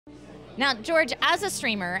Now, George, as a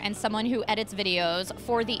streamer and someone who edits videos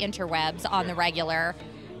for the interwebs on the regular,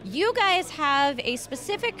 you guys have a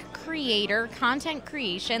specific creator content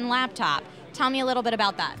creation laptop. Tell me a little bit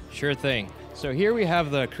about that. Sure thing. So here we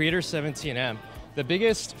have the Creator 17M. The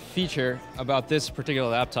biggest feature about this particular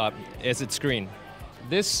laptop is its screen.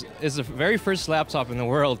 This is the very first laptop in the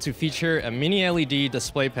world to feature a mini LED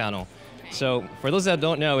display panel. So for those that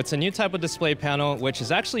don't know, it's a new type of display panel which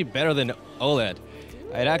is actually better than OLED.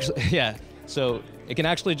 It actually, yeah, so it can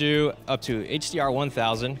actually do up to HDR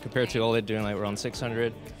 1000 compared to OLED doing like around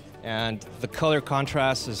 600. And the color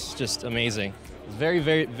contrast is just amazing. Very,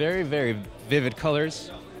 very, very, very vivid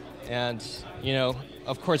colors. And, you know,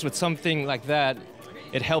 of course, with something like that,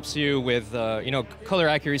 it helps you with, you know, color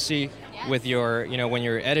accuracy with your, you know, when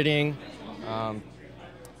you're editing.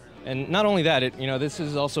 And not only that, you know, this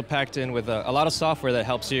is also packed in with a lot of software that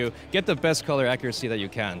helps you get the best color accuracy that you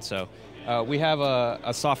can. So we have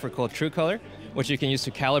a software called True Color, which you can use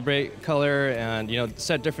to calibrate color and, you know,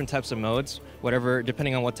 set different types of modes, whatever,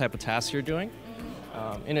 depending on what type of task you're doing.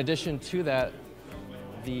 In addition to that,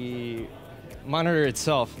 the monitor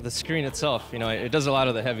itself, the screen itself, you know, it does a lot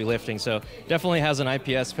of the heavy lifting. So definitely has an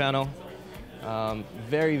IPS panel.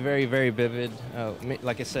 Very, very, very vivid.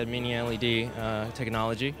 Like I said, mini LED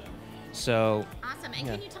technology. So awesome. And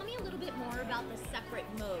can you tell me a little bit more about the separate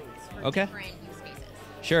modes for different use cases?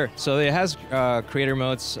 Sure. So it has creator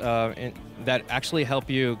modes that actually help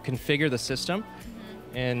you configure the system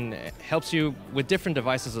and helps you with different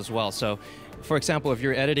devices as well. So, for example, if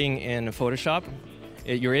you're editing in Photoshop,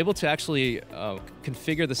 you're able to actually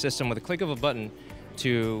configure the system with a click of a button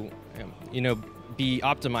to, you know, be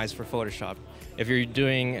optimized for Photoshop. If you're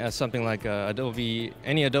doing something like Adobe,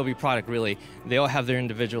 any Adobe product really, they all have their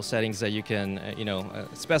individual settings that you can, you know,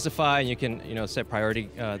 specify, and you can, you know, set priority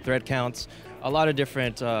thread counts. A lot of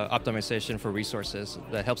different optimization for resources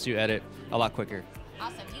that helps you edit a lot quicker.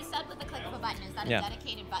 Awesome. You said with the click of a button, is that a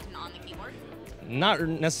dedicated button on the keyboard? Not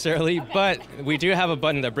necessarily, but we do have a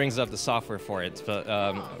button that brings up the software for it. But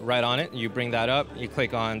right on it, you bring that up, you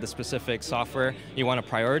click on the specific software you want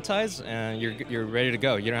to prioritize, and you're ready to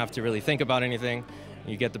go. You don't have to really think about anything.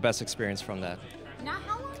 You get the best experience from that. Now,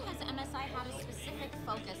 how long has MSI had a specific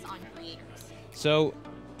focus on creators? So,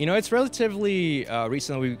 you know, it's relatively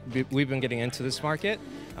recently we've been getting into this market.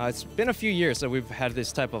 It's been a few years that we've had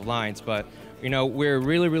this type of lines, but you know, we're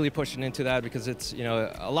really, really pushing into that because it's, you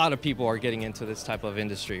know, a lot of people are getting into this type of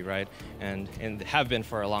industry, right? And have been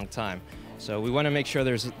for a long time. So we want to make sure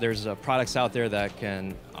there's products out there that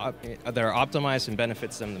that are optimized and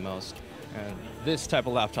benefits them the most. And this type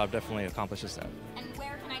of laptop definitely accomplishes that. And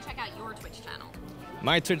where can I check out your Twitch channel?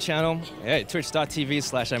 My Twitch channel, hey,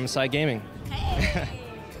 twitch.tv/MSI Gaming. Hey.